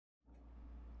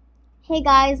Hey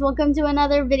guys, welcome to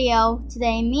another video.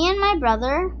 Today, me and my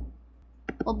brother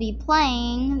will be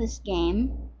playing this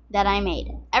game that I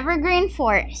made, Evergreen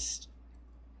Forest,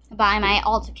 by my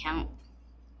alt account.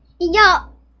 Yo!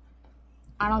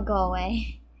 I don't go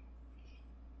away.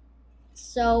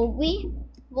 So, we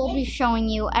will be showing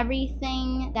you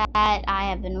everything that I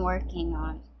have been working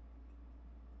on.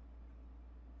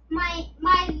 My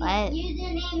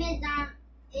username is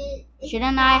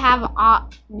Shouldn't I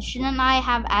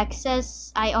have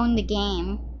access? I own the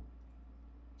game.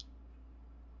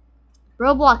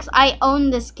 Roblox, I own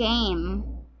this game.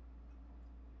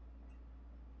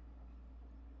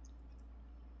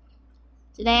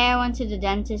 Today I went to the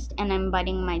dentist and I'm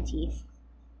biting my teeth.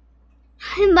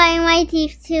 I'm biting my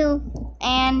teeth too.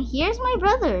 And here's my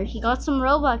brother. He got some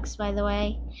Robux, by the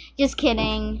way. Just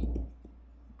kidding.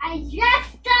 I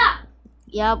dressed up.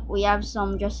 Yep, we have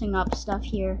some dressing up stuff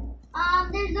here.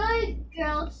 There's always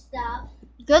girl stuff.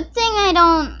 Good thing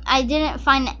I didn't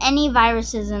find any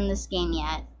viruses in this game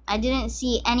yet. I didn't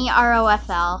see any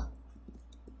ROFL.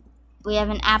 We have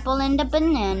an apple and a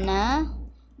banana.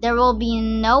 There will be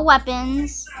no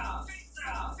weapons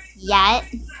yet.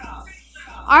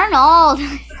 Arnold!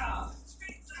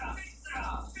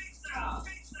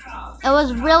 It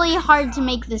was really hard to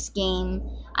make this game.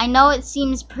 I know it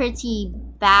seems pretty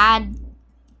bad,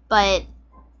 but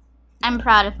I'm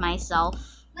proud of myself.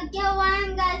 Look at what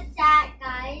I'm gonna start,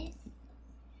 guys.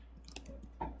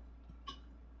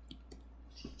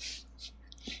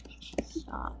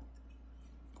 Stop.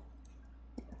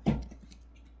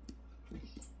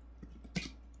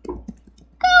 Go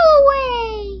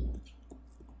away!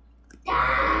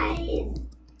 Guys!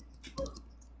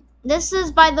 This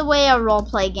is, by the way, a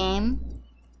roleplay game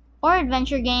or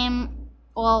adventure game.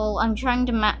 Well, I'm trying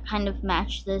to kind of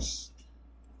match this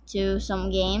to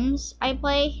some games I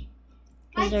play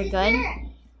because they're good.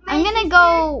 I'm gonna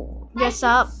go dress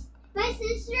up. My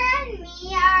sister and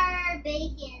me are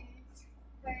bacons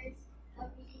for a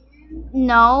reason.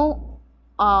 No.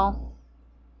 Oh.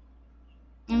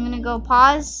 I'm gonna go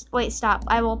pause. Wait, stop.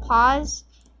 I will pause.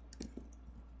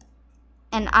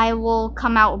 And I will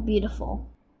come out beautiful.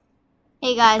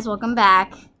 Hey guys, welcome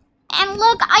back. And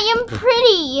look, I am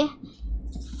pretty!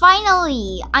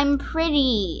 Finally, I'm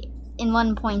pretty in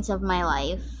one point of my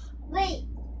life. Wait,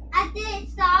 I did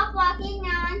stop walking.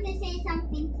 Now I want to say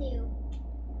something too.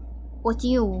 What do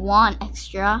you want,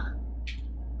 extra?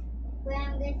 Wait,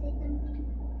 I'm gonna say something.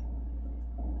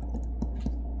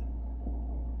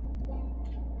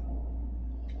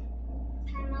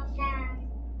 I'm all sad.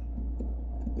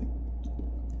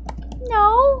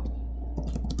 No.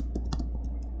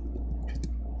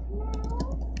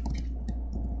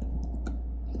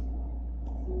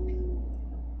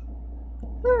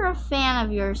 You're a fan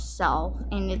of yourself,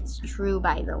 and it's true,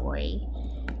 by the way.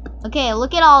 Okay,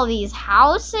 look at all these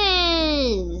houses.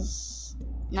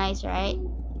 Nice, right?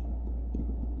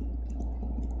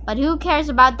 But who cares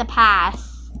about the path?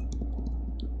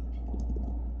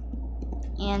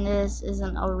 And this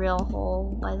isn't a real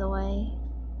hole, by the way.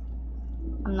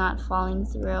 I'm not falling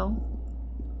through.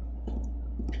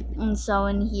 And so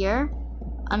in here,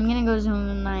 I'm gonna go zoom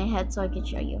in my head so I can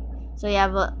show you. So we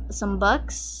have some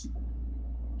books.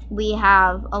 We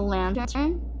have a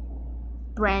lantern,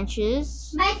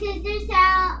 branches. My sister's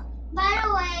channel, by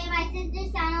the way, my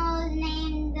sister's channel is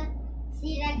named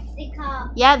C-Rex the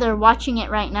Cup. Yeah, they're watching it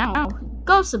right now.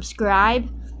 Go subscribe.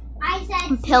 I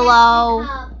said Pillow,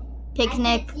 C-Rex the Cup.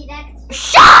 picnic. I said C-Rex the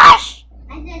Shush!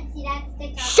 I said C-Rex the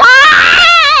Cup. Shush!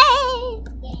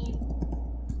 Game.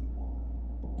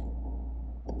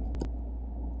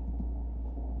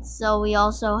 So we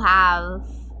also have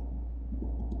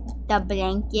the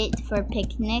blanket for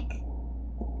picnic.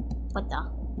 What the?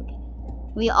 Okay.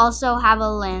 We also have a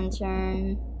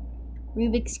lantern,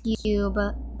 Rubik's Cube,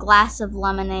 glass of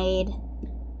lemonade,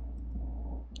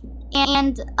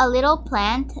 and a little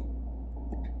plant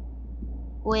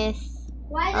with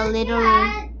Why a don't little you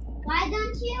add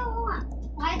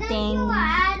thing.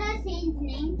 a Saint's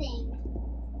name thing?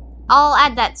 I'll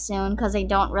add that soon because I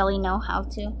don't really know how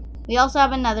to. We also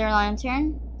have another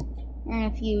lantern.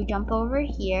 And if you jump over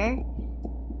here,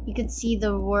 you could see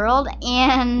the world.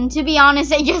 And to be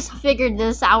honest, I just figured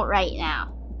this out right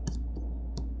now.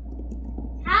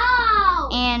 How?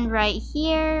 And right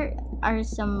here are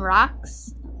some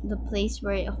rocks, the place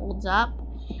where it holds up.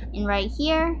 And right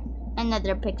here,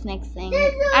 another picnic thing.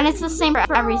 And it's the same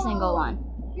for every single one.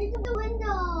 There's a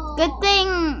window. Good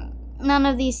thing none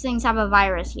of these things have a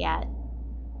virus yet.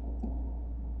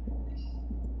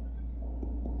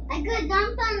 I could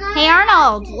dump another Hey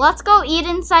Arnold, acid. let's go eat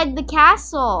inside the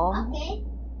castle. Okay.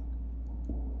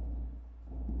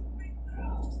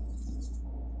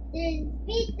 There's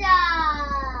pizza.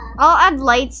 I'll add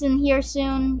lights in here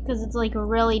soon because it's like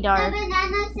really The dark.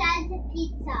 banana says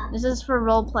pizza. This is for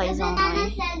role plays The banana only.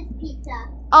 says pizza.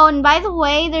 Oh, and by the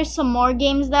way, there's some more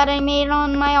games that I made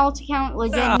on my alt account.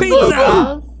 Legit.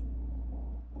 Pizza!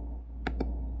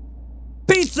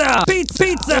 Pizza!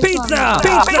 Pizza! Pizza! Pizza!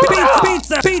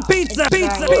 Pizza! Pizza! Pizza! Pizza!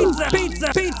 Pizza! Pizza!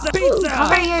 Pizza! Pizza! Pizza!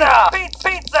 Cover your-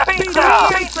 Pizza! Pizza!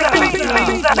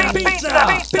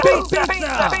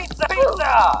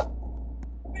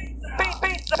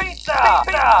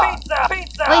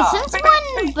 Pizza! Wait, since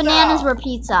when bananas were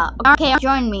pizza? Okay,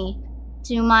 join me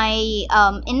to my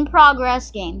in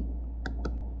progress game.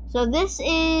 So this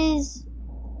is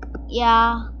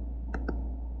yeah.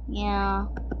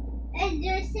 And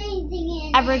they're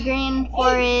changing it. Evergreen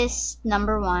Forest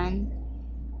 #1.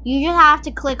 You just have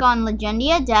to click on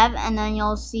Legendia Dev and then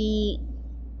you'll see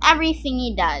everything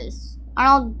he does.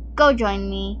 Arnold, go join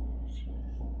me.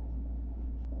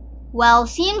 Well,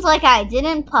 seems like I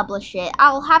didn't publish it.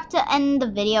 I'll have to end the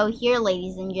video here,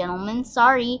 ladies and gentlemen.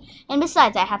 Sorry. And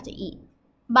besides, I have to eat.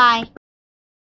 Bye.